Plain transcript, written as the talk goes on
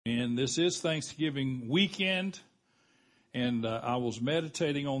And this is Thanksgiving weekend, and I was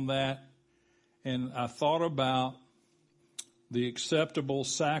meditating on that, and I thought about the acceptable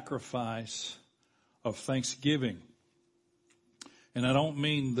sacrifice of Thanksgiving. And I don't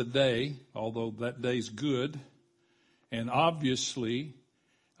mean the day, although that day's good. And obviously,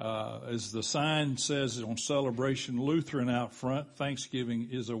 as the sign says on Celebration Lutheran out front, Thanksgiving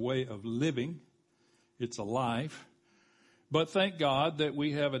is a way of living. It's a life. But thank God that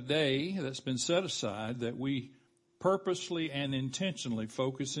we have a day that's been set aside that we purposely and intentionally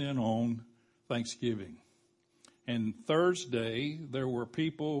focus in on Thanksgiving. And Thursday, there were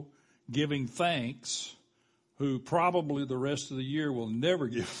people giving thanks who probably the rest of the year will never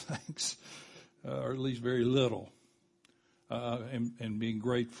give thanks, or at least very little, and being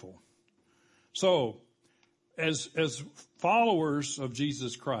grateful. So, as followers of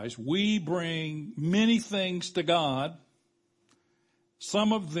Jesus Christ, we bring many things to God.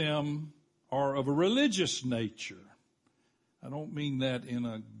 Some of them are of a religious nature. I don't mean that in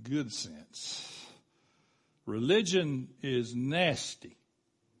a good sense. Religion is nasty.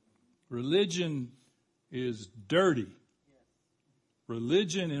 Religion is dirty.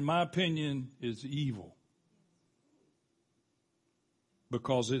 Religion, in my opinion, is evil.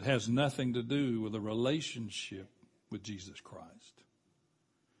 Because it has nothing to do with a relationship with Jesus Christ.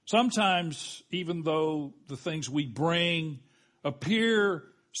 Sometimes, even though the things we bring appear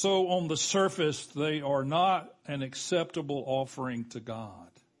so on the surface, they are not an acceptable offering to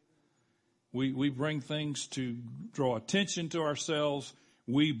God. We bring things to draw attention to ourselves.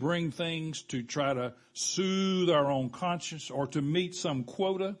 We bring things to try to soothe our own conscience or to meet some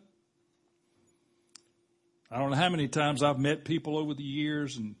quota. I don't know how many times I've met people over the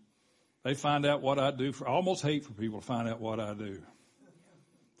years and they find out what I do. I almost hate for people to find out what I do.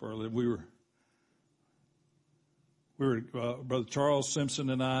 We were Brother Charles Simpson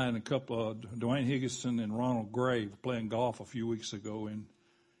and I and a couple of Dwayne Higginson and Ronald Gray were playing golf a few weeks ago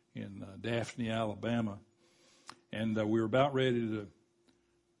in Daphne, Alabama. And we were about ready to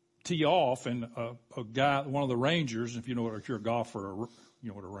tee off, and a guy, one of the rangers, if you know what, if you're a golfer, you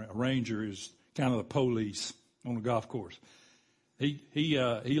know what a ranger is, kind of the police on the golf course. He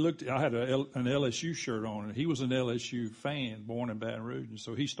looked. I had an LSU shirt on, and he was an LSU fan, born in Baton Rouge, and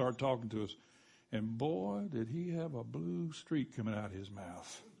so he started talking to us. And boy, did he have a blue streak coming out of his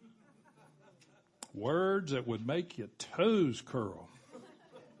mouth. Words that would make your toes curl.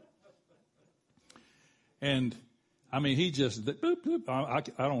 And I mean, he just, boop, boop.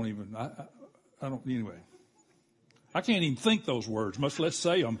 I don't, anyway. I can't even think those words, much less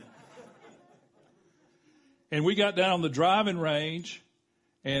say them. And we got down on the driving range,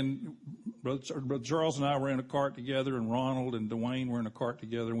 and Brother Charles and I were in a cart together, and Ronald and Dwayne were in a cart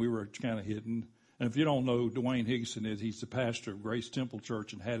together, and we were kind of hidden. And if you don't know, Dwayne Higginson he's the pastor of Grace Temple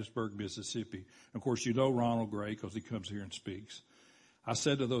Church in Hattiesburg, Mississippi. Of course, you know Ronald Gray because he comes here and speaks. I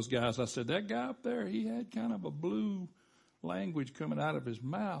said to those guys, I said, that guy up there, he had kind of a blue language coming out of his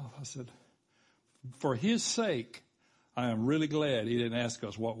mouth. I said, for his sake, I am really glad he didn't ask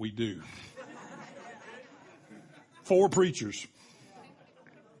us what we do. 4 preachers.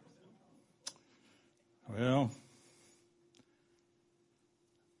 Well,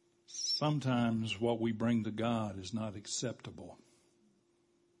 sometimes what we bring to God is not acceptable.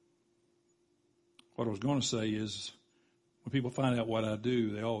 What I was going to say is, when people find out what I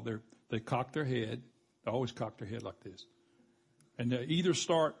do, they cock their head. They always cock their head like this. And they either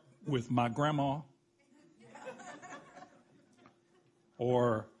start with my grandma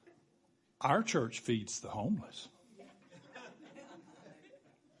or our church feeds the homeless.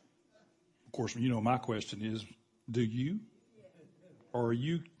 Of course, you know my question is, do you? Or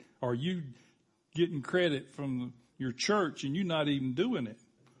are you getting credit from your church and you're not even doing it?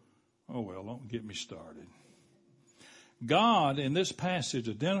 Oh, well, don't get me started. God, in this passage,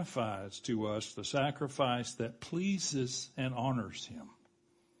 identifies to us the sacrifice that pleases and honors Him.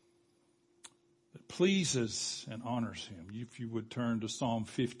 That pleases and honors Him. If you would turn to Psalm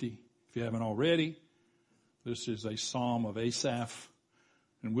 50, if you haven't already, this is a psalm of Asaph,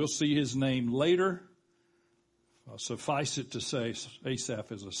 and we'll see his name later. Suffice it to say,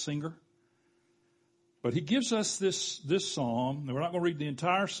 Asaph is a singer. But he gives us this psalm. We're not going to read the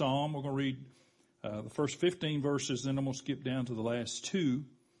entire psalm. We're going to read the first 15 verses, then I'm going to skip down to the last 2.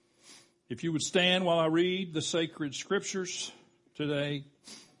 If you would stand while I read the sacred scriptures today.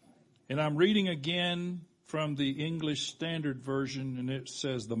 And I'm reading again from the English Standard Version, and it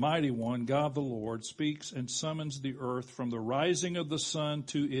says, the mighty one, God the Lord, speaks and summons the earth from the rising of the sun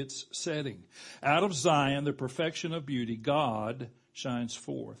to its setting. Out of Zion, the perfection of beauty, God shines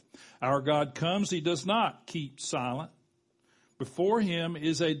forth. Our God comes, He does not keep silent, Before him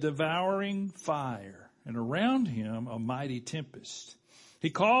is a devouring fire, and around him a mighty tempest.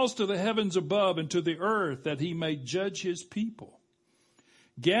 He calls to the heavens above and to the earth that he may judge his people.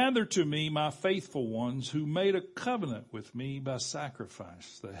 Gather to me my faithful ones who made a covenant with me by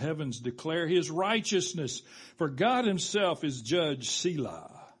sacrifice. The heavens declare his righteousness, for God himself is judge.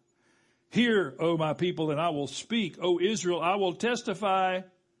 Selah. Hear, O my people, and I will speak. O Israel, I will testify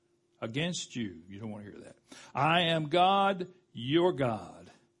against you. You don't want to hear that. I am God, your God.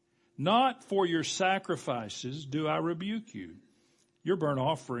 Not for your sacrifices do I rebuke you. Your burnt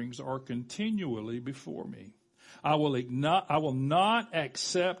offerings are continually before me. I will not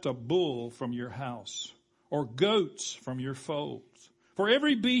accept a bull from your house or goats from your folds. For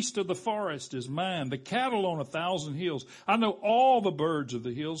every beast of the forest is mine, the cattle on 1,000 hills. I know all the birds of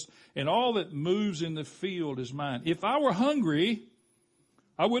the hills, and all that moves in the field is mine. If I were hungry,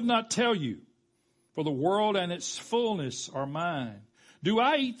 I would not tell you, for the world and its fullness are mine. Do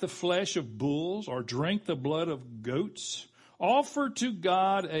I eat the flesh of bulls or drink the blood of goats? Offer to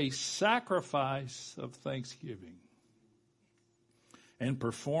God a sacrifice of thanksgiving and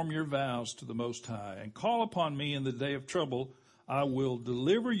perform your vows to the Most High, and call upon me in the day of trouble. I will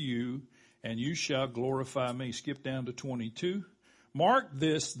deliver you, and you shall glorify me. Skip down to 22. Mark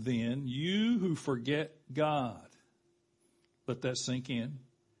this then, you who forget God. Let that sink in.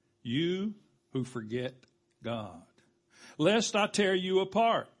 You who forget God. Lest I tear you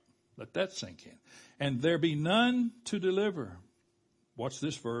apart. Let that sink in. And there be none to deliver. Watch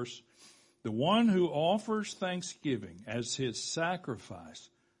this verse. The one who offers thanksgiving as his sacrifice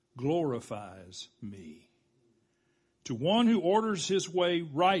glorifies me. To one who orders his way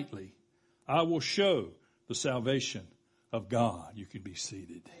rightly, I will show the salvation of God. You can be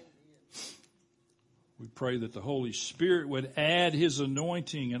seated. We pray that the Holy Spirit would add his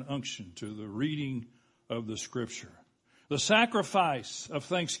anointing and unction to the reading of the Scripture. The sacrifice of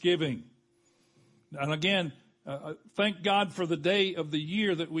thanksgiving. And again, thank God for the day of the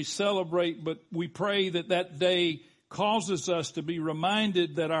year that we celebrate, but we pray that that day causes us to be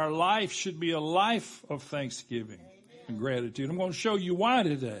reminded that our life should be a life of thanksgiving and gratitude. I'm going to show you why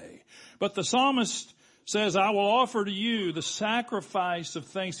today. But the psalmist says, I will offer to you the sacrifice of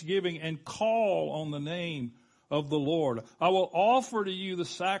thanksgiving and call on the name of the Lord. I will offer to you the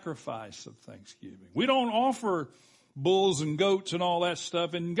sacrifice of thanksgiving. We don't offer bulls and goats and all that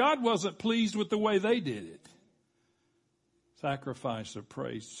stuff, and God wasn't pleased with the way they did it. Sacrifice of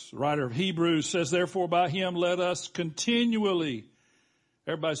praise. The writer of Hebrews says, therefore by him let us continually,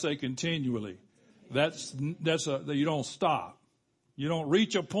 everybody say continually. That's you don't stop. You don't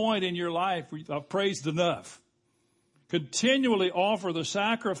reach a point in your life where I've praised enough. Continually offer the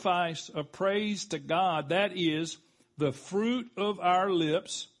sacrifice of praise to God. That is the fruit of our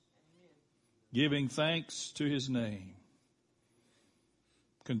lips, giving thanks to his name.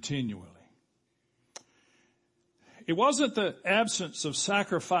 Continually. It wasn't the absence of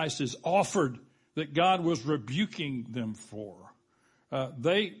sacrifices offered that God was rebuking them for.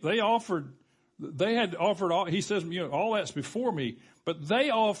 They had offered all, he says, all that's before me, but they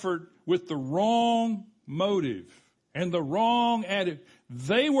offered with the wrong motive and the wrong attitude.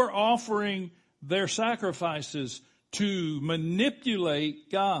 They were offering their sacrifices to manipulate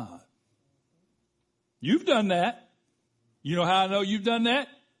God. You've done that. You know how I know you've done that?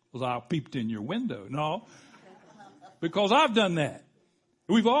 Because I peeped in your window. No, because I've done that.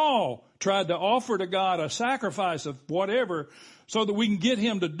 We've all tried to offer to God a sacrifice of whatever so that we can get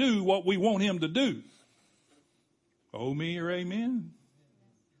him to do what we want him to do. Oh, me or amen.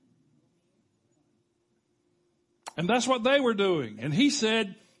 And that's what they were doing. And he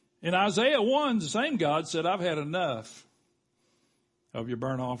said in Isaiah 1, the same God said, I've had enough of your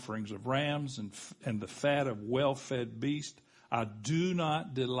burnt offerings of rams and the fat of well-fed beasts. I do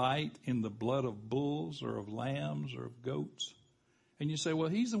not delight in the blood of bulls or of lambs or of goats. And you say, well,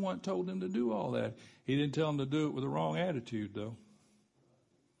 he's the one that told him to do all that. He didn't tell him to do it with the wrong attitude, though.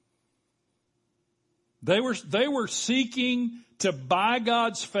 They were seeking to buy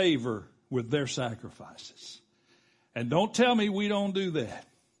God's favor with their sacrifices. And don't tell me we don't do that.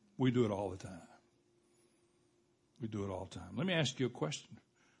 We do it all the time. We do it all the time. Let me ask you a question.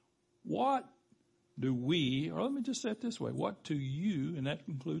 What do we, or let me just say it this way, what do you, and that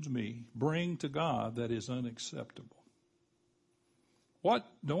includes me, bring to God that is unacceptable? I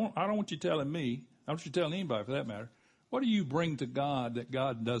don't want you telling me, I don't want you telling anybody for that matter, what do you bring to God that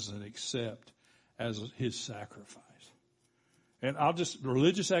God doesn't accept as his sacrifice? And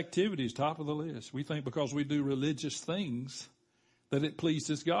religious activities, top of the list. We think because we do religious things that it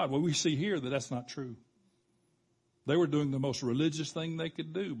pleases God. Well, we see here that that's not true. They were doing the most religious thing they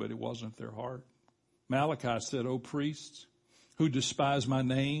could do, but it wasn't their heart. Malachi said, O priests, who despise my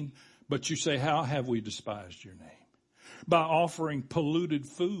name. But you say, how have we despised your name? By offering polluted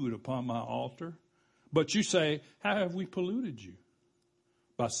food upon my altar. But you say, how have we polluted you?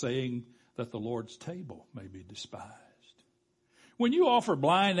 By saying that the Lord's table may be despised. When you offer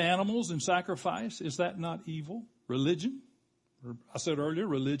blind animals in sacrifice, is that not evil? Religion? I said earlier,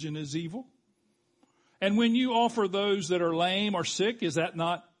 religion is evil. And when you offer those that are lame or sick, is that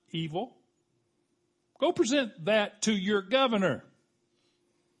not evil? Go present that to your governor.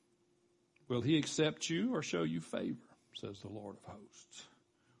 Will he accept you or show you favor, says the Lord of hosts.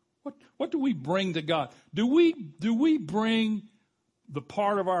 What do we bring to God? Do we bring the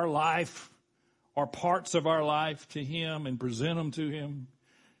part of our life or parts of our life to him and present them to him?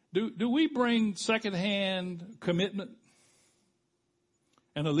 Do we bring secondhand commitment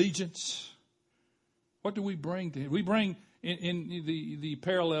and allegiance? What do we bring to him? We bring in the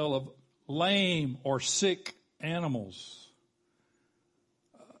parallel of lame or sick animals.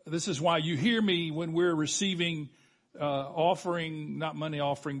 This is why you hear me when we're receiving offering, not money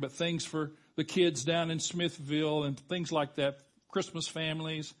offering, but things for the kids down in Smithville and things like that, Christmas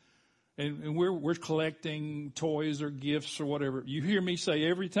families, and we're collecting toys or gifts or whatever. You hear me say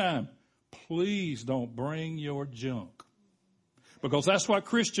every time, please don't bring your junk. Because that's what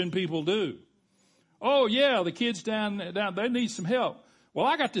Christian people do. Oh yeah, the kids down, they need some help. Well,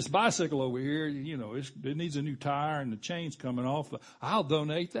 I got this bicycle over here, it needs a new tire and the chain's coming off. I'll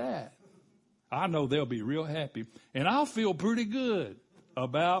donate that. I know they'll be real happy. And I'll feel pretty good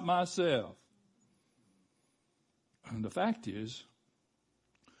about myself. And the fact is,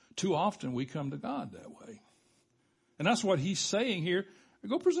 too often we come to God that way. And that's what he's saying here.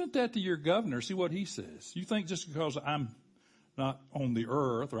 Go present that to your governor, see what he says. You think just because I'm not on the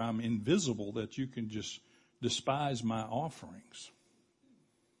earth or I'm invisible that you can just despise my offerings.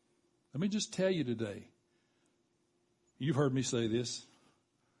 Let me just tell you today, you've heard me say this,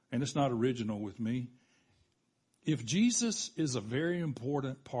 and it's not original with me. If Jesus is a very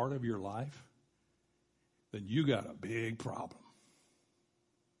important part of your life, then you got a big problem.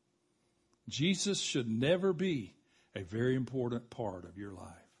 Jesus should never be a very important part of your life.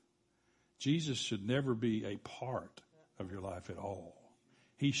 Jesus should never be a part of your life at all.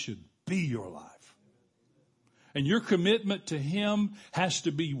 He should be your life. And your commitment to him has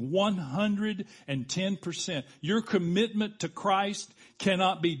to be 110%. Your commitment to Christ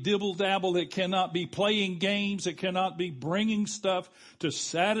cannot be dibble-dabble. It cannot be playing games. It cannot be bringing stuff to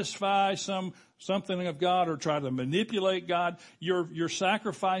satisfy something of God or try to manipulate God. Your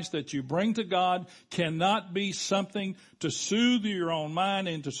sacrifice that you bring to God cannot be something to soothe your own mind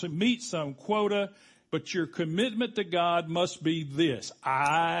and to meet some quota. But your commitment to God must be this: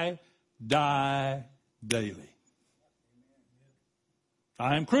 I die daily.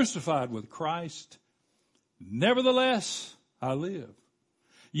 I am crucified with Christ. Nevertheless, I live.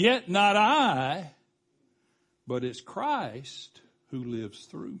 Yet not I, but it's Christ who lives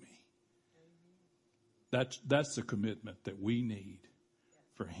through me. That's the commitment that we need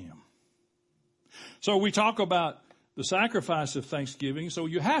for him. So we talk about the sacrifice of thanksgiving. So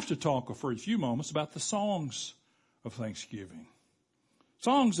you have to talk for a few moments about the songs of thanksgiving.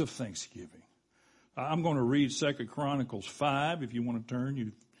 Songs of thanksgiving. I'm going to read 2 Chronicles 5. If you want to turn,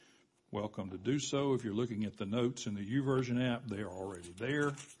 you're welcome to do so. If you're looking at the notes in the YouVersion app, they are already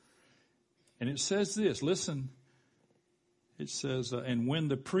there. And it says this, listen. It says, and when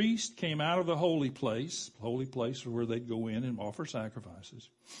the priest came out of the holy place where they'd go in and offer sacrifices.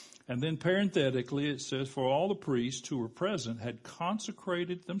 And then parenthetically it says, for all the priests who were present had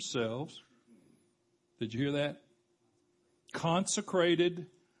consecrated themselves. Did you hear that? Consecrated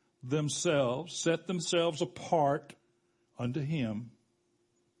themselves, set themselves apart unto him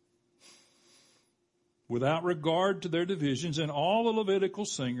without regard to their divisions, and all the Levitical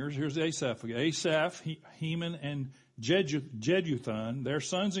singers, here's Asaph, Heman, and Jeduthun, their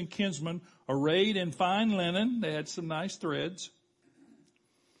sons and kinsmen, arrayed in fine linen, they had some nice threads,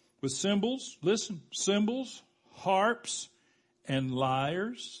 with cymbals, cymbals, harps, and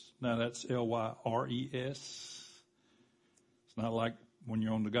lyres. Now that's Lyres. It's not like when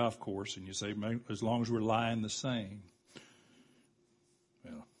you're on the golf course and you say, as long as we're lying the same.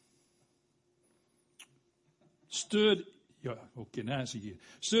 Well, stood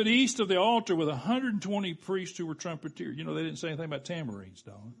east of the altar with 120 priests who were trumpeters. They didn't say anything about tambourines,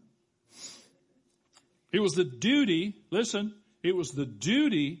 Don. It was the duty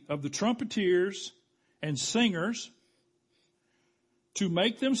of the trumpeters and singers to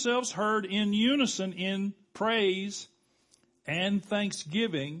make themselves heard in unison in praise and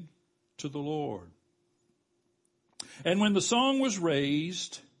thanksgiving to the Lord. And when the song was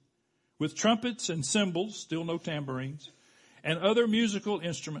raised with trumpets and cymbals, still no tambourines, and other musical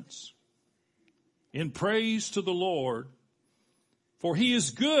instruments in praise to the Lord. For he is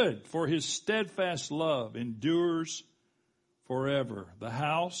good, for his steadfast love endures forever. The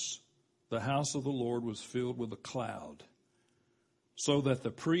house of the Lord was filled with a cloud, so that the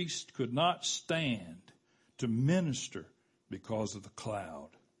priest could not stand to minister because of the cloud.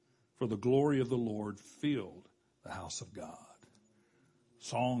 For the glory of the Lord filled the house of God.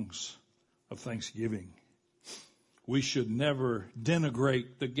 Songs of thanksgiving. We should never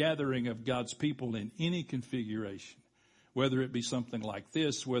denigrate the gathering of God's people in any configuration, whether it be something like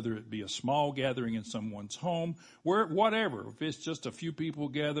this, whether it be a small gathering in someone's home, whatever. If it's just a few people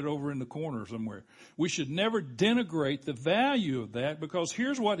gathered over in the corner somewhere, we should never denigrate the value of that, because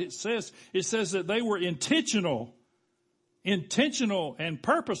here's what it says. It says that they were intentional and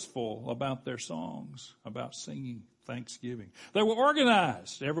purposeful about their songs, about singing thanksgiving. They were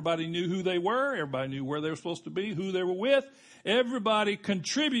organized. Everybody knew who they were. Everybody knew where they were supposed to be, who they were with. Everybody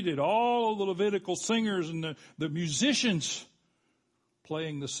contributed. All of the Levitical singers and the musicians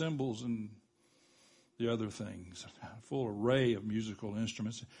playing the cymbals and the other things. A full array of musical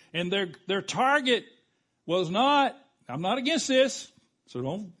instruments. And their target was not, I'm not against this,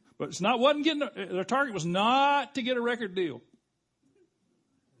 but it's not, their target was not to get a record deal.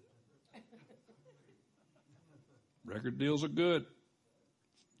 Record deals are good.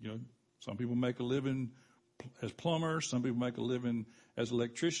 Some people make a living as plumbers. Some people make a living as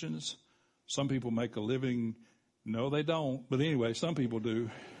electricians. Some people make a living, no, they don't. But anyway, some people do.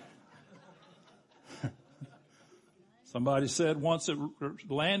 Somebody said once that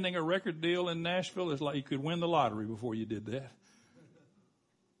landing a record deal in Nashville is like you could win the lottery before you did that.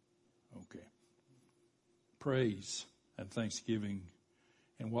 Okay. Praise and thanksgiving.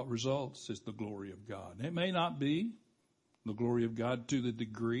 And what results is the glory of God. It may not be the glory of God to the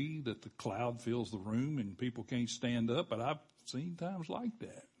degree that the cloud fills the room and people can't stand up, but I've seen times like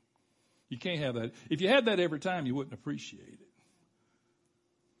that. You can't have that. If you had that every time, you wouldn't appreciate it.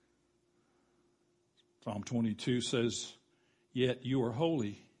 Psalm 22 says, "Yet you are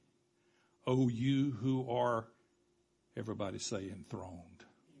holy, O you who are," everybody say, enthroned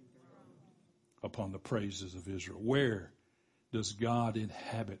upon the praises of Israel. Where does God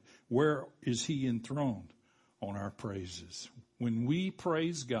inhabit? Where is he enthroned? On our praises. When we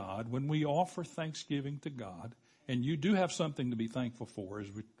praise God, when we offer thanksgiving to God, and you do have something to be thankful for,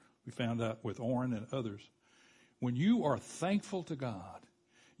 as we found out with Orrin and others. When you are thankful to God,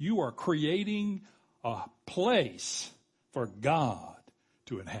 you are creating a place for God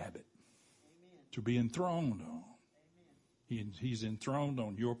to inhabit, to be enthroned on. He's enthroned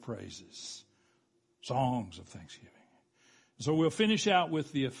on your praises, songs of thanksgiving. So we'll finish out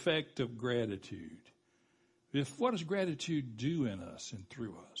with the effect of gratitude. What does gratitude do in us and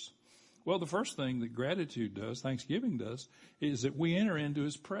through us? Well, the first thing that gratitude does, thanksgiving does, is that we enter into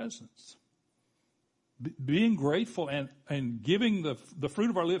his presence. Being grateful and giving the fruit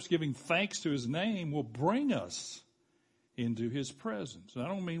of our lips, giving thanks to his name, will bring us into his presence. And I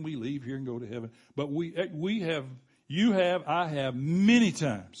don't mean we leave here and go to heaven, but I have many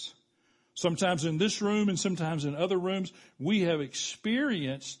times, sometimes in this room and sometimes in other rooms, we have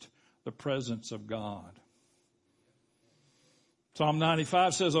experienced the presence of God. Psalm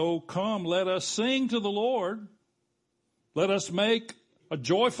 95 says, "Oh, come, let us sing to the Lord. Let us make a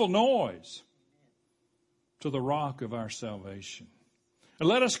joyful noise to the rock of our salvation. And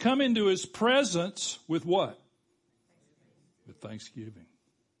let us come into his presence with what? With thanksgiving.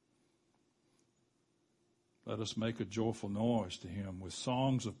 Let us make a joyful noise to him with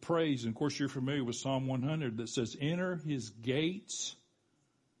songs of praise." And of course, you're familiar with Psalm 100 that says, "Enter his gates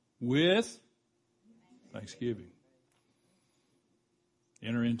with thanksgiving.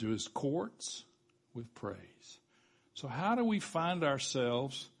 Enter into his courts with praise." So how do we find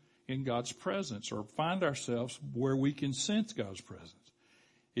ourselves in God's presence, or find ourselves where we can sense God's presence?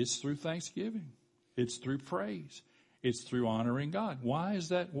 It's through thanksgiving. It's through praise. It's through honoring God. Why is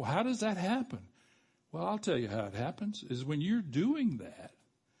that? Well, how does that happen? Well, I'll tell you how it happens is when you're doing that,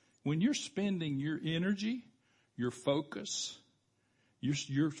 when you're spending your energy, your focus,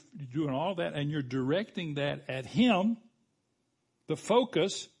 you're doing all that and you're directing that at him. The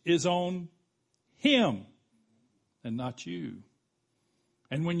focus is on him and not you.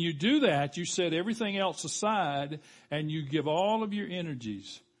 And when you do that, you set everything else aside and you give all of your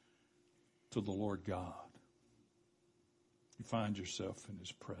energies to the Lord God. You find yourself in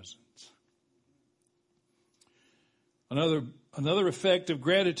his presence. Another effect of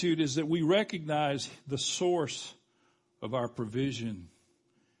gratitude is that we recognize the source of our provision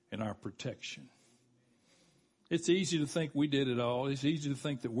and our protection. It's easy to think we did it all. It's easy to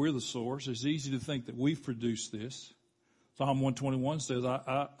think that we're the source. It's easy to think that we've produced this. Psalm 121 says,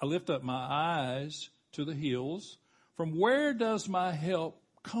 I lift up my eyes to the hills. From where does my help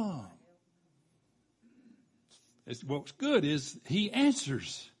come? What's good is he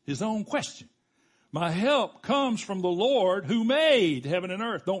answers his own question. My help comes from the Lord who made heaven and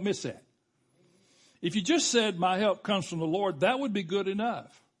earth. Don't miss that. If you just said my help comes from the Lord, that would be good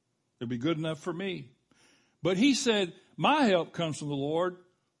enough. It'd be good enough for me. But he said, my help comes from the Lord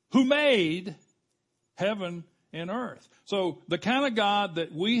who made heaven and earth. So the kind of God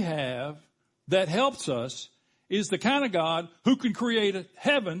that we have that helps us is the kind of God who can create a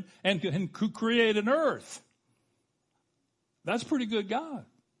heaven and could create an earth. That's a pretty good God.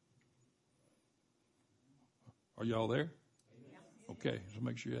 Are y'all there? Okay, so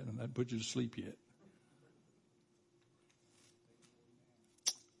make sure you haven't put you to sleep yet.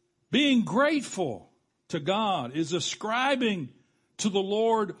 Being grateful to God is ascribing to the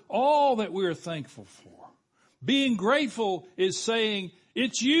Lord all that we are thankful for. Being grateful is saying,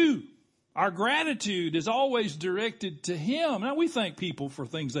 it's you. Our gratitude is always directed to Him. Now, we thank people for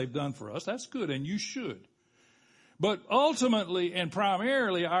things they've done for us. That's good, and you should. But ultimately and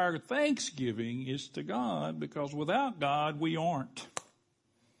primarily, our thanksgiving is to God, because without God, we aren't.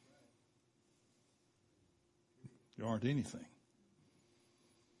 You aren't anything.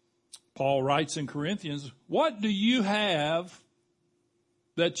 Paul writes in Corinthians, what do you have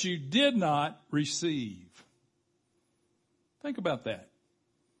that you did not receive? Think about that.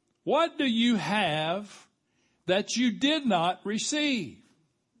 What do you have that you did not receive?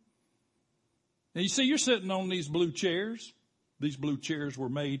 Now you see, you're sitting on these blue chairs. These blue chairs were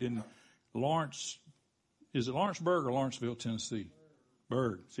made in Lawrence. Is it Lawrenceburg or Lawrenceville, Tennessee?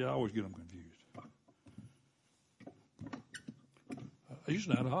 Berg. See, I always get them confused. I used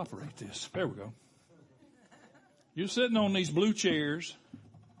to know how to operate this. There we go. You're sitting on these blue chairs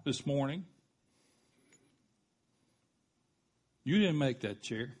this morning. You didn't make that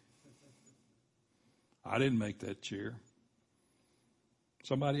chair. I didn't make that chair.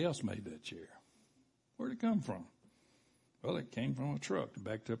 Somebody else made that chair. Where'd it come from? Well, it came from a truck that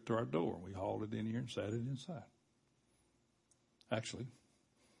backed up to our door. We hauled it in here and sat it inside. Actually,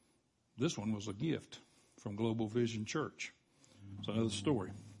 this one was a gift from Global Vision Church. It's another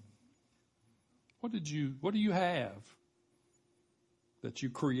story. What do you have that you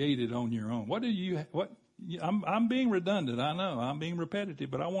created on your own? I'm being redundant. I know I'm being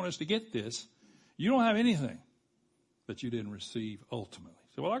repetitive, but I want us to get this. You don't have anything that you didn't receive ultimately.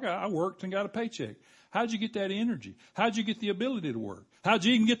 So, well, I worked and got a paycheck. How'd you get that energy? How'd you get the ability to work? How'd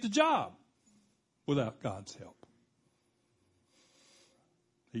you even get the job without God's help?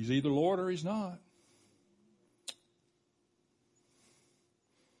 He's either Lord or He's not.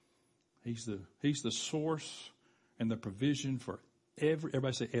 He's the source and the provision for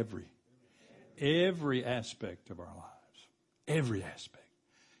everybody say every aspect of our lives. Every aspect.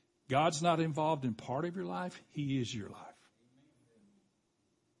 God's not involved in part of your life. He is your life.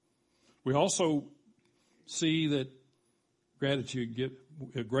 We also see that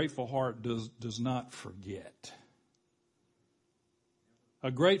a grateful heart does not forget. A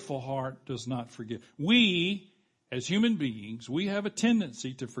grateful heart does not forget. We, as human beings, we have a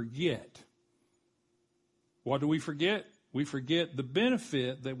tendency to forget. What do we forget? We forget the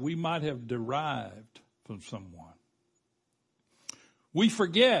benefit that we might have derived from someone. We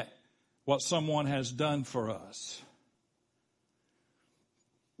forget what someone has done for us.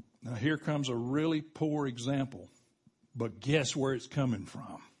 Now here comes a really poor example, but guess where it's coming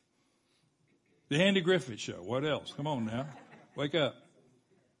from? The Andy Griffith Show. What else? Come on now. Wake up.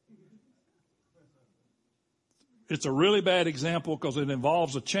 It's a really bad example because it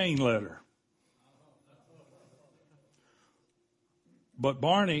involves a chain letter. But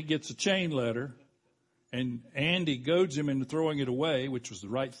Barney gets a chain letter, and Andy goads him into throwing it away, which was the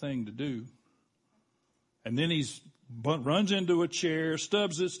right thing to do. And then runs into a chair,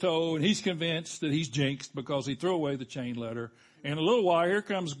 stubs his toe, and he's convinced that he's jinxed because he threw away the chain letter. And a little while, here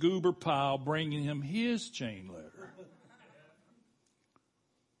comes Goober Pyle bringing him his chain letter.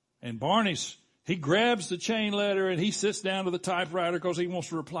 And he grabs the chain letter and he sits down to the typewriter because he wants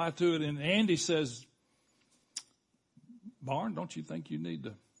to reply to it. And Andy says, Barn, don't you think you need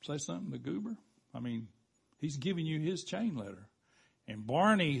to say something to Goober? I mean, he's giving you his chain letter. And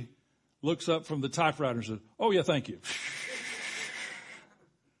Barney looks up from the typewriter and says, oh, yeah, thank you. You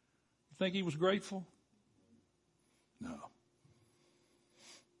think he was grateful? No.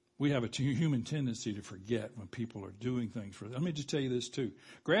 We have a human tendency to forget when people are doing things for us. Let me just tell you this, too.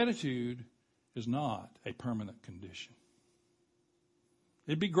 Gratitude is not a permanent condition.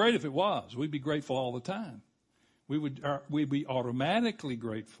 It'd be great if it was. We'd be grateful all the time. We'd be automatically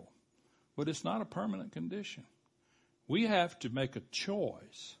grateful. But it's not a permanent condition. We have to make a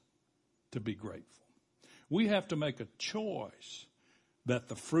choice to be grateful. We have to make a choice that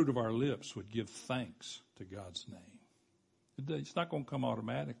the fruit of our lips would give thanks to God's name. It's not going to come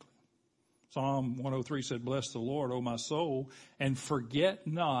automatically. Psalm 103 said, bless the Lord, O my soul, and forget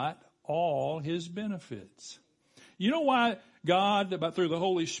not all his benefits. You know why God, through the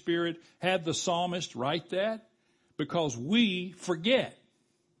Holy Spirit, had the psalmist write that? Because we forget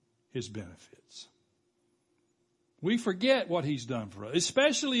his benefits. We forget what he's done for us,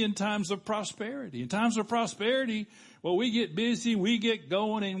 especially in times of prosperity. In times of prosperity, well, we get busy, we get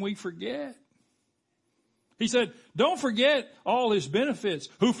going, and we forget. He said, don't forget all his benefits,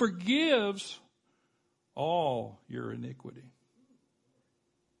 who forgives all your iniquity.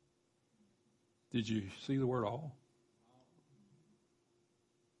 Did you see the word all?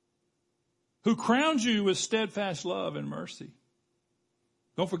 Who crowns you with steadfast love and mercy.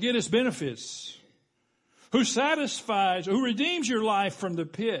 Don't forget his benefits. Who satisfies, who redeems your life from the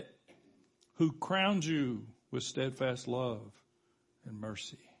pit. Who crowns you with steadfast love and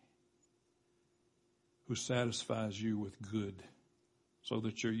mercy. Who satisfies you with good, so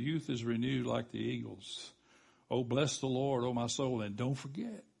that your youth is renewed like the eagles. Oh, bless the Lord, oh my soul, and don't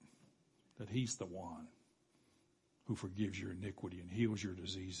forget that he's the one who forgives your iniquity and heals your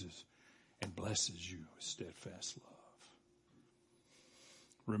diseases and blesses you with steadfast love.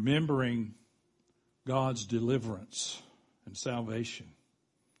 Remembering God's deliverance and salvation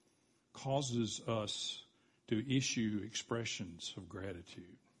causes us to issue expressions of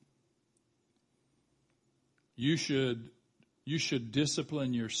gratitude. You should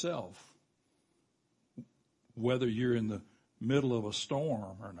discipline yourself, whether you're in the middle of a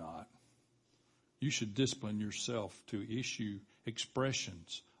storm or not. You should discipline yourself to issue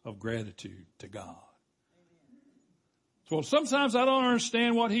expressions of gratitude to God. So sometimes I don't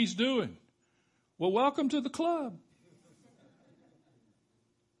understand what he's doing. Well, welcome to the club.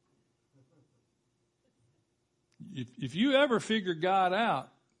 If you ever figure God out,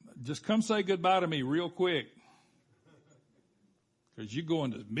 just come say goodbye to me real quick. Because you're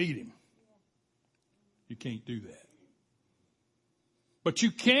going to meet him. You can't do that. But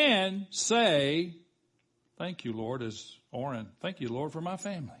you can say, thank you, Lord, as Orrin, thank you, Lord, for my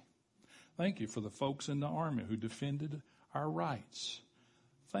family. Thank you for the folks in the army who defended our rights.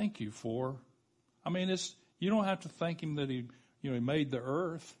 Thank you for, you don't have to thank him that he made the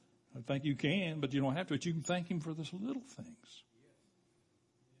earth. I think you can, but you don't have to. But you can thank him for those little things.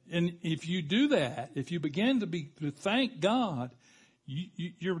 And if you do that, if you begin to thank God,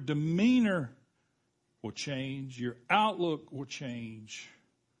 your demeanor will change. Your outlook will change.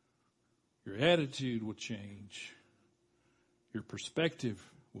 Your attitude will change. Your perspective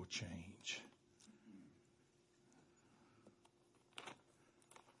will change.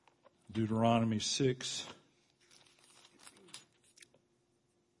 Deuteronomy 6.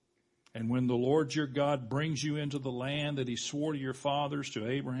 And when the Lord your God brings you into the land that he swore to your fathers, to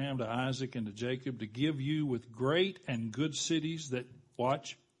Abraham, to Isaac, and to Jacob, to give you with great and good cities that,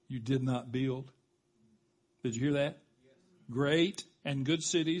 watch, you did not build. Did you hear that? Yes. Great and good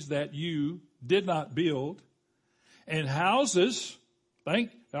cities that you did not build. And houses,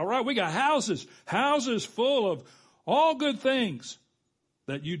 all right, we got houses. Houses full of all good things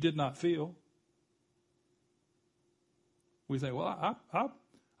that you did not fill. We think, well,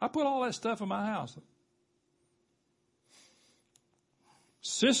 I put all that stuff in my house.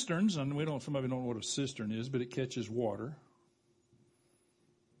 Cisterns, and some of you don't know what a cistern is, but it catches water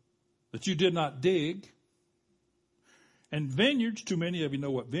that you did not dig. And vineyards, too many of you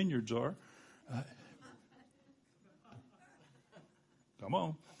know what vineyards are. Come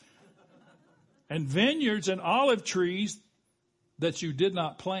on. And vineyards and olive trees that you did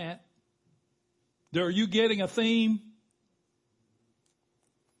not plant. Are you getting a theme?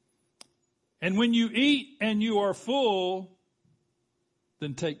 And when you eat and you are full,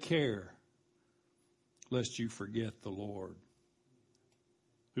 then take care lest you forget the Lord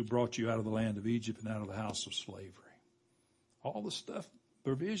who brought you out of the land of Egypt and out of the house of slavery. All the stuff,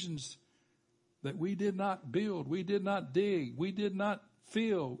 provisions that we did not build, we did not dig, we did not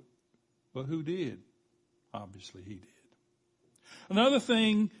fill, but who did? Obviously he did. Another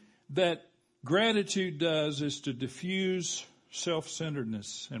thing that gratitude does is to diffuse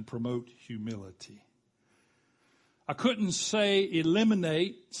self-centeredness and promote humility. I couldn't say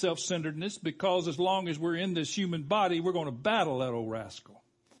eliminate self-centeredness because as long as we're in this human body, we're going to battle that old rascal.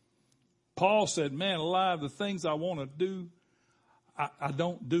 Paul said, man alive, the things I want to do, I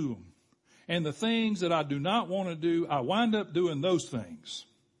don't do them. And the things that I do not want to do, I wind up doing those things.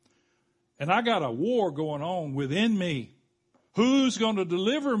 And I got a war going on within me. Who's going to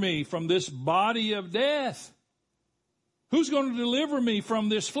deliver me from this body of death? Who's going to deliver me from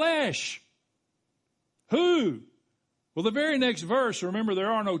this flesh? Who? Well, the very next verse, remember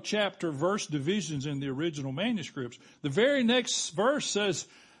there are no chapter verse divisions in the original manuscripts. The very next verse says,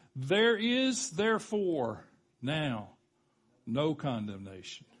 there is therefore now no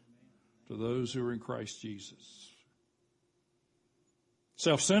condemnation to those who are in Christ Jesus.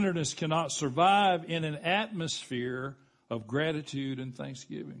 Self-centeredness cannot survive in an atmosphere of gratitude and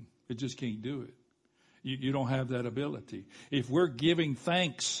thanksgiving. It just can't do it. You don't have that ability. If we're giving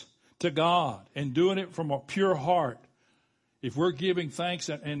thanks to God and doing it from a pure heart, if we're giving thanks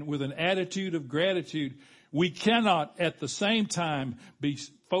and with an attitude of gratitude, we cannot at the same time be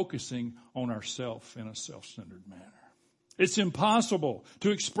focusing on ourselves in a self-centered manner. It's impossible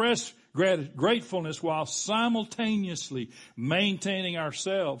to express gratefulness while simultaneously maintaining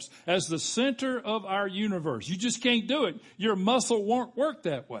ourselves as the center of our universe. You just can't do it. Your muscle won't work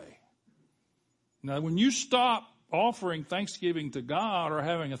that way. Now, when you stop offering thanksgiving to God or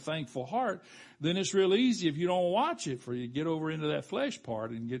having a thankful heart, then it's real easy if you don't watch it for you to get over into that flesh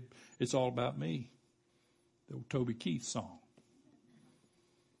part and it's all about me. The old Toby Keith song.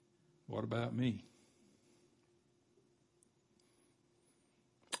 What about me?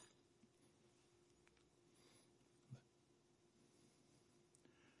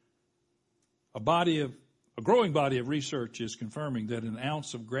 A growing body of research is confirming that an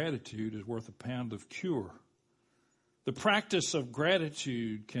ounce of gratitude is worth a pound of cure. The practice of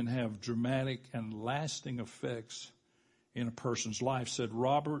gratitude can have dramatic and lasting effects in a person's life, said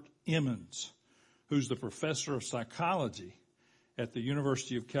Robert Emmons, who's the professor of psychology at the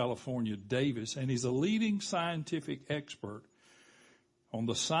University of California, Davis, and he's a leading scientific expert on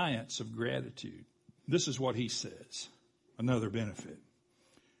the science of gratitude. This is what he says, another benefit.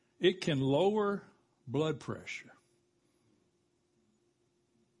 It can lower blood pressure.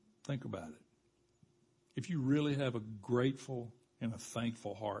 Think about it. If you really have a grateful and a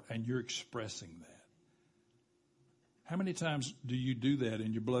thankful heart and you're expressing that, how many times do you do that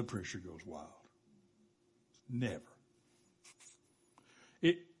and your blood pressure goes wild? Never.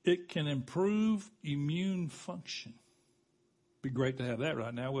 It can improve immune function. Be great to have that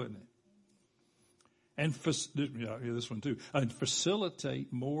right now, wouldn't it? And this one too. And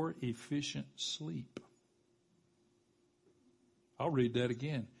facilitate more efficient sleep. I'll read that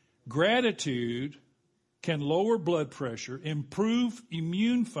again. Gratitude can lower blood pressure, improve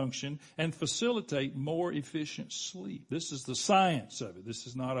immune function, and facilitate more efficient sleep. This is the science of it. This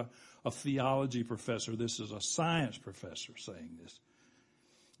is not a theology professor. This is a science professor saying this.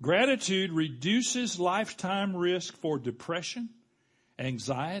 Gratitude reduces lifetime risk for depression,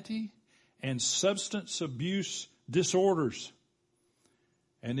 anxiety, and substance abuse disorders,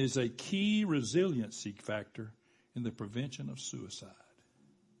 and is a key resiliency factor in the prevention of suicide.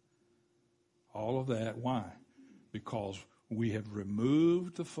 All of that, why? Because we have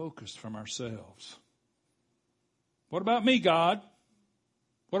removed the focus from ourselves. What about me, God?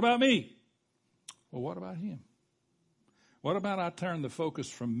 What about me? Well, what about Him? What about I turn the focus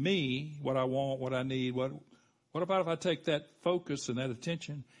from me, what I want, what I need, what about if I take that focus and that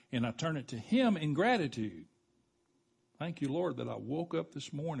attention and I turn it to Him in gratitude? Thank you, Lord, that I woke up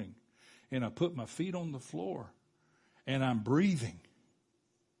this morning and I put my feet on the floor and I'm breathing.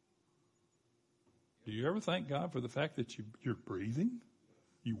 Do you ever thank God for the fact that you're breathing?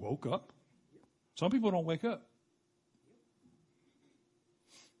 You woke up? Some people don't wake up.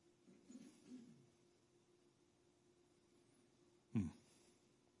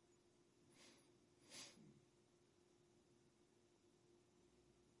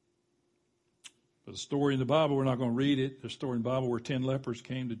 The story in the Bible, we're not going to read it. The story in the Bible where 10 lepers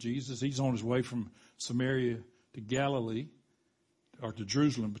came to Jesus. He's on his way from Samaria to Galilee, or to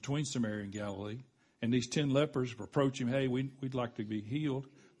Jerusalem, between Samaria and Galilee. And these 10 lepers approach him. Hey, we'd like to be healed.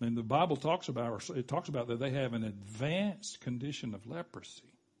 And the Bible talks about that they have an advanced condition of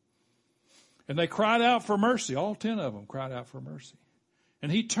leprosy. And they cried out for mercy. All 10 of them cried out for mercy.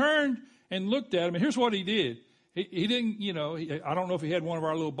 And he turned and looked at him. And here's what he did. He didn't, I don't know if he had one of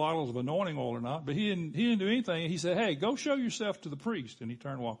our little bottles of anointing oil or not, but he didn't do anything. He said, hey, go show yourself to the priest. And he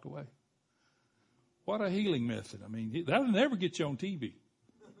turned and walked away. What a healing method. I mean, that'll never get you on TV.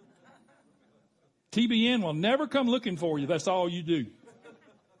 TBN will never come looking for you. That's all you do.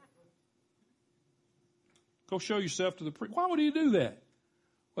 Go show yourself to the priest. Why would he do that?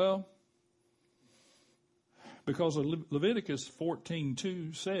 Well, because Leviticus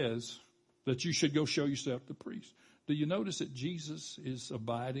 14:2 says that you should go show yourself to the priest. Do you notice that Jesus is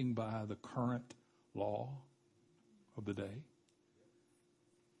abiding by the current law of the day?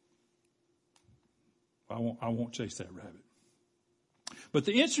 I won't chase that rabbit. But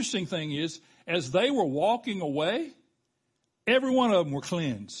the interesting thing is, as they were walking away, Every one of them were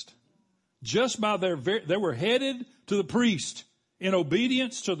cleansed. Just by they were headed to the priest in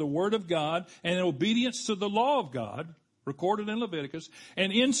obedience to the word of God and in obedience to the law of God recorded in Leviticus.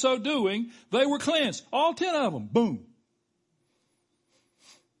 And in so doing, they were cleansed. All 10 of them. Boom.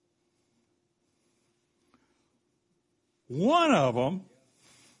 One of them,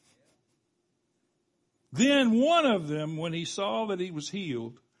 then one of them, when he saw that he was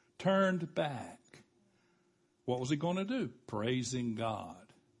healed, turned back. What was he going to do? Praising God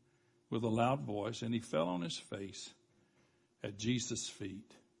with a loud voice, and he fell on his face at Jesus'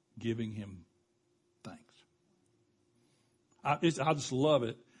 feet, giving him thanks. I just love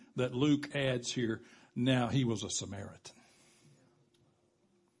it that Luke adds here, now he was a Samaritan.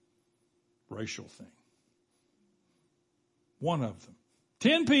 Racial thing. One of them.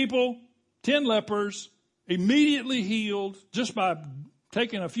 10 people, 10 lepers, immediately healed just by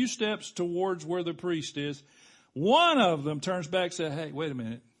taking a few steps towards where the priest is. One of them turns back and says, hey, wait a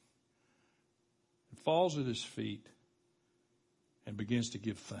minute. And falls at his feet and begins to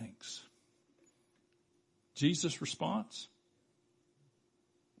give thanks. Jesus' response?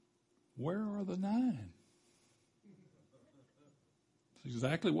 Where are the 9? That's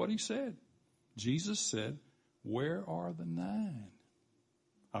exactly what he said. Jesus said, where are the 9?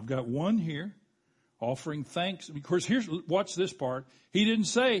 I've got one here offering thanks. Of course, watch this part. He didn't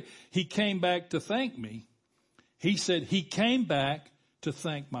say he came back to thank me. He said he came back to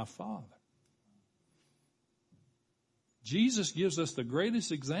thank my Father. Jesus gives us the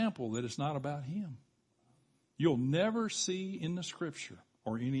greatest example that it's not about him. You'll never see in the scripture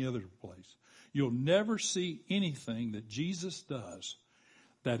or any other place, you'll never see anything that Jesus does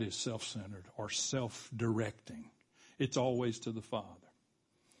that is self-centered or self-directing. It's always to the Father.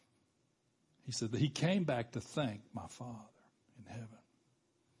 He said that he came back to thank my Father in heaven.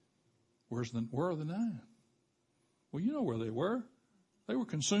 Where are the 9? Well, you know where they were. They were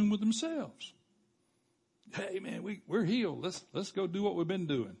consumed with themselves. Hey, man, we're healed. Let's go do what we've been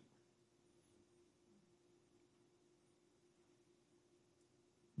doing.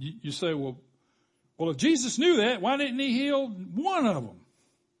 You say, well, if Jesus knew that, why didn't he heal one of them?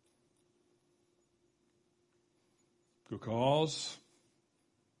 Because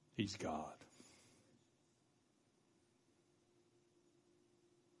he's God.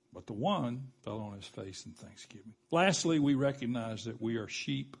 But the one fell on his face in thanksgiving. Lastly, we recognize that we are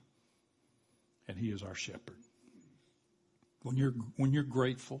sheep and he is our shepherd. When you're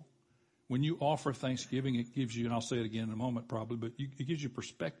grateful, when you offer thanksgiving, it gives you, and I'll say it again in a moment probably, but it gives you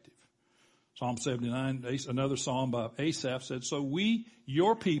perspective. Psalm 79, another psalm by Asaph said, so we,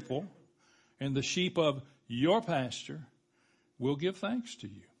 your people, and the sheep of your pasture will give thanks to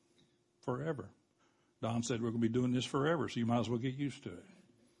you forever. Don said we're going to be doing this forever, so you might as well get used to it.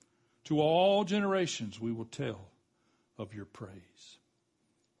 To all generations we will tell of your praise.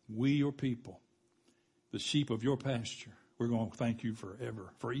 We, your people, the sheep of your pasture, we're going to thank you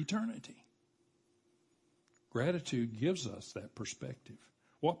forever, for eternity. Gratitude gives us that perspective.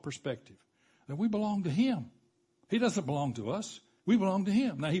 What perspective? That we belong to him. He doesn't belong to us. We belong to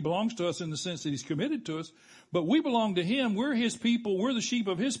him. Now, he belongs to us in the sense that he's committed to us, but we belong to him. We're his people. We're the sheep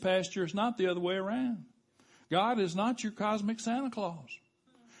of his pasture. It's not the other way around. God is not your cosmic Santa Claus.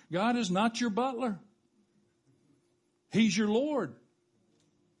 God is not your butler. He's your Lord.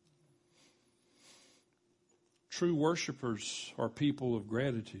 True worshipers are people of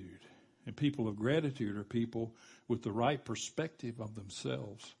gratitude, and people of gratitude are people with the right perspective of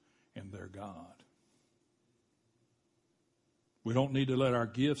themselves and their God. We don't need to let our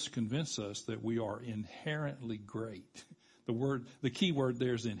gifts convince us that we are inherently great. The key word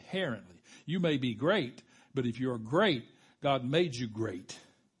there is inherently. You may be great, but if you're great, God made you great,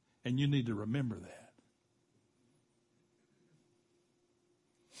 and you need to remember that.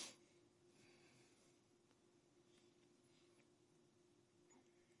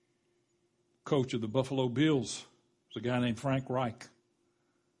 Coach of the Buffalo Bills was a guy named Frank Reich.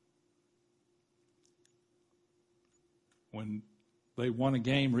 When they won a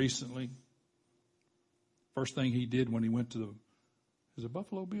game recently, first thing he did when he went to the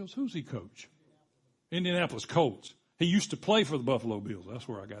Buffalo Bills, who's he coach? Indianapolis Colts. He used to play for the Buffalo Bills. That's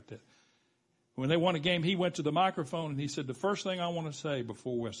where I got that. When they won a game, he went to the microphone and he said, the first thing I want to say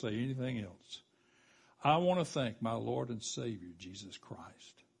before I say anything else, I want to thank my Lord and Savior, Jesus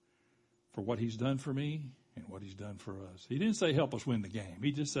Christ, for what he's done for me and what he's done for us. He didn't say help us win the game.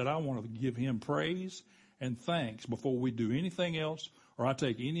 He just said, I want to give him praise and thanks before we do anything else or I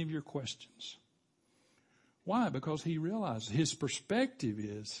take any of your questions. Why? Because he realized his perspective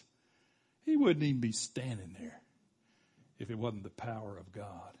is he wouldn't even be standing there if it wasn't the power of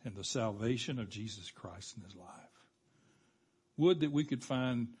God and the salvation of Jesus Christ in his life. would that we could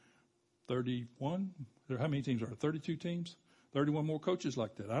find 31, how many teams are there? 32 teams? 31 more coaches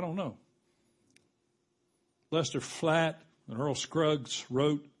like that. I don't know. Lester Flatt and Earl Scruggs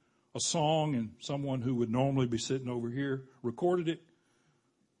wrote a song, and someone who would normally be sitting over here recorded it,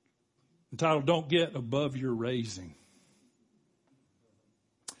 entitled, "Don't Get Above Your Raising."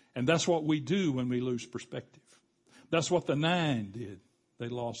 And that's what we do when we lose perspective. That's what the 9 did. They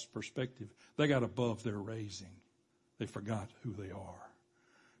lost perspective. They got above their raising. They forgot who they are.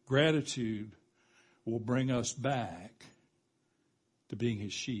 Gratitude will bring us back to being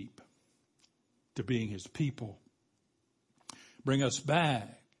his sheep, to being his people. Bring us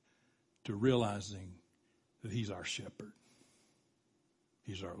back to realizing that he's our shepherd.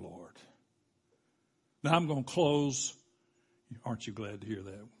 He's our Lord. Now I'm going to close. Aren't you glad to hear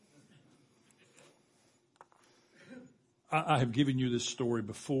that? I have given you this story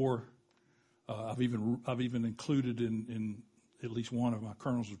before. I've even included in at least one of my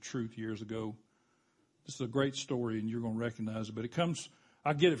kernels of truth years ago. This is a great story, and you're going to recognize it. But it comes,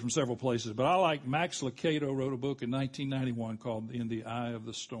 I get it from several places. But I like Max Lucado wrote a book in 1991 called "In the Eye of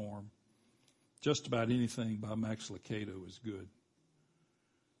the Storm." Just about anything by Max Lucado is good.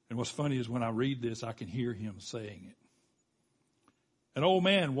 And what's funny is when I read this, I can hear him saying it. An old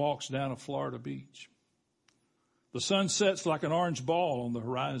man walks down a Florida beach. The sun sets like an orange ball on the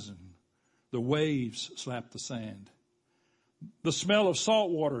horizon. The waves slap the sand. The smell of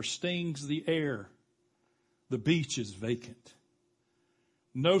salt water stings the air. The beach is vacant.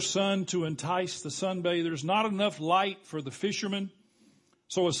 No sun to entice the sunbathers. Not enough light for the fishermen.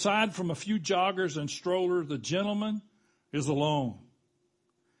 So aside from a few joggers and strollers, the gentleman is alone.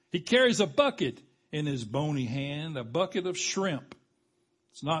 He carries a bucket in his bony hand, a bucket of shrimp.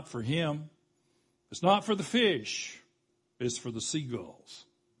 It's not for him. It's not for the fish. It's for the seagulls.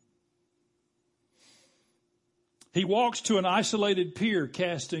 He walks to an isolated pier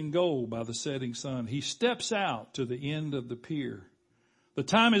cast in gold by the setting sun. He steps out to the end of the pier. The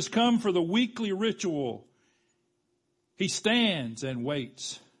time has come for the weekly ritual. He stands and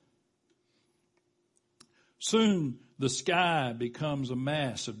waits. Soon the sky becomes a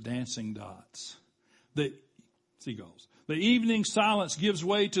mass of dancing dots. The seagulls. The evening silence gives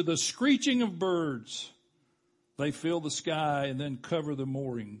way to the screeching of birds. They fill the sky and then cover the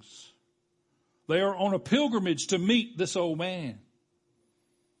moorings. They are on a pilgrimage to meet this old man.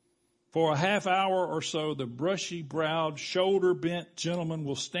 For a half hour or so, the brushy-browed, shoulder-bent gentleman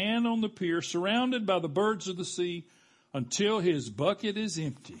will stand on the pier surrounded by the birds of the sea until his bucket is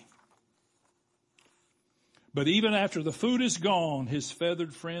empty. But even after the food is gone, his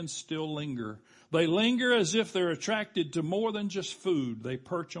feathered friends still linger. They linger as if they're attracted to more than just food. They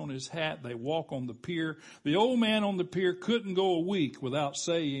perch on his hat. They walk on the pier. The old man on the pier couldn't go a week without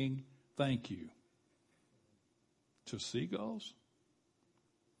saying thank you to seagulls.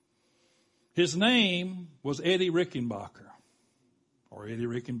 His name was Eddie Rickenbacker, or Eddie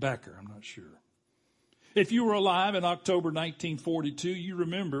Rickenbacker, I'm not sure. If you were alive in October 1942, you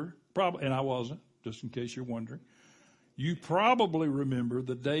remember, probably, and I wasn't, just in case you're wondering, you probably remember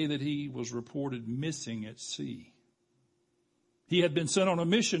the day that he was reported missing at sea. He had been sent on a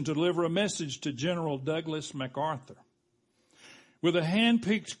mission to deliver a message to General Douglas MacArthur. With a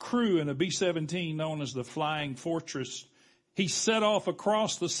hand-picked crew in a B-17 known as the Flying Fortress, he set off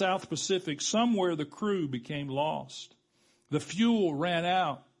across the South Pacific. Somewhere the crew became lost. The fuel ran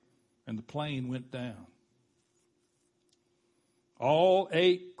out and the plane went down. All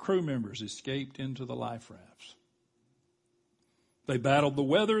 8 crew members escaped into the life rafts. They battled the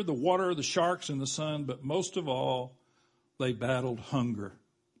weather, the water, the sharks, and the sun, but most of all, they battled hunger.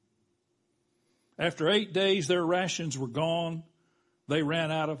 After 8 days, their rations were gone. They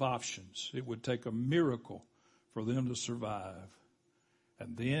ran out of options. It would take a miracle for them to survive.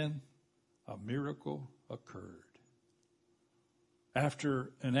 And then a miracle occurred.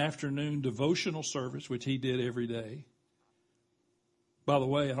 After an afternoon devotional service, which he did every day. By the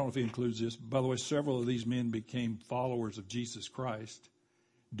way, I don't know if he includes this, but by the way, several of these men became followers of Jesus Christ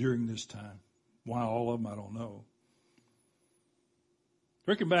during this time. Why all of them, I don't know.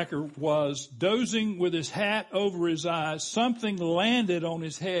 Rickenbacker was dozing with his hat over his eyes. Something landed on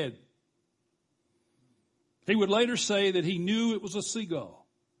his head. He would later say that he knew it was a seagull.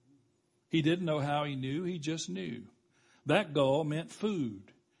 He didn't know how he knew, he just knew. That gull meant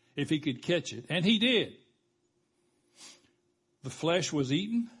food, if he could catch it, and he did. The flesh was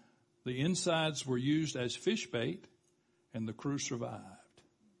eaten, the insides were used as fish bait, and the crew survived.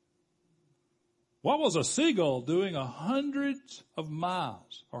 What was a seagull doing hundreds of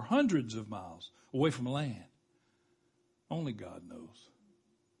miles away from land? Only God knows.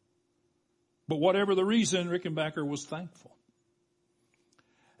 But whatever the reason, Rickenbacker was thankful.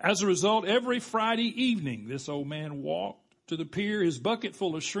 As a result, every Friday evening, this old man walked to the pier, his bucket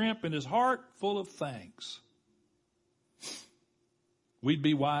full of shrimp and his heart full of thanks. We'd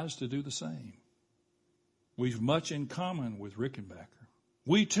be wise to do the same. We've much in common with Rickenbacker.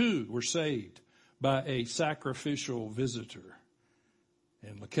 We too were saved by a sacrificial visitor.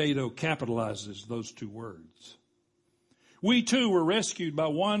 And Lucado capitalizes those two words. We too were rescued by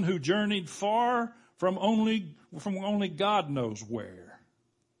one who journeyed far from only God knows where.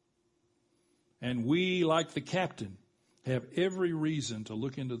 And we, like the captain, have every reason to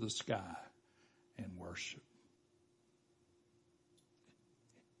look into the sky and worship.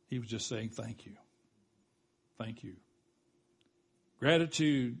 He was just saying thank you. Thank you.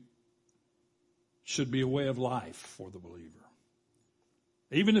 Gratitude should be a way of life for the believer.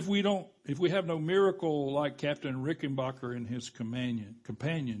 Even if we have no miracle like Captain Rickenbacker and his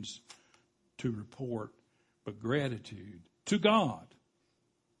companions to report, but gratitude to God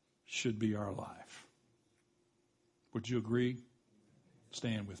should be our life. Would you agree?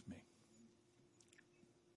 Stand with me.